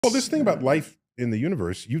Well, this thing about life in the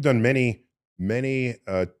universe, you've done many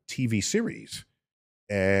TV series,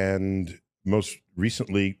 and most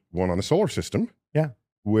recently one on the solar system, Yeah.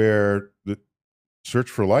 where the search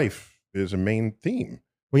for life is a main theme.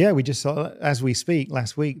 Well, yeah, we just saw, as we speak,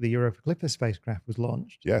 last week, the Europa Clipper spacecraft was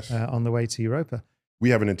launched. Yes. On the way to Europa. We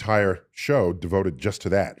have an entire show devoted just to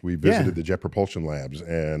that. We visited the Jet Propulsion Labs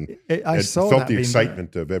and I saw felt that the being-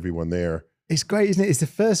 excitement of everyone there. It's great, isn't it? It's the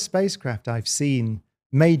first spacecraft I've seen,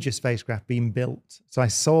 major spacecraft being built. So I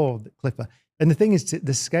saw the Clipper. And the thing is,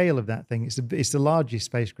 the scale of that thing, it's the largest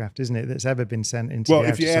spacecraft, isn't it, that's ever been sent into the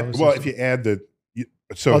outer solar system. If you add the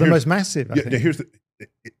the most massive, I think. Here's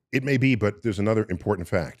it may be, but there's another important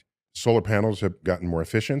fact. Solar panels have gotten more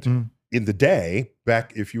efficient. In the day,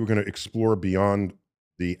 back if you were going to explore beyond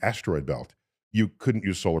the asteroid belt, you couldn't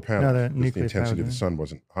use solar panels because the intensity of the sun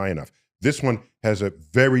wasn't high enough. This one has a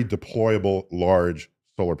very deployable, large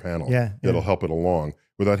solar panel that'll help it along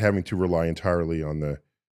without having to rely entirely on the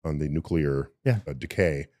nuclear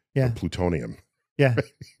decay of plutonium. Yeah,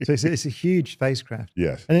 so it's a huge spacecraft.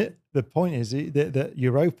 Yes, and the point is that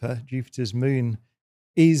Europa, Jupiter's moon,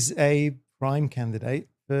 is a prime candidate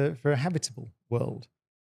for a habitable world.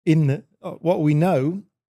 In the what we know,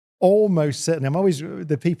 almost certainly. I'm always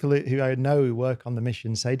the people who I know who work on the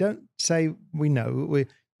mission say, don't say we know.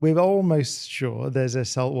 We're almost sure there's a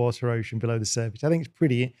saltwater ocean below the surface. I think it's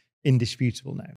pretty indisputable now.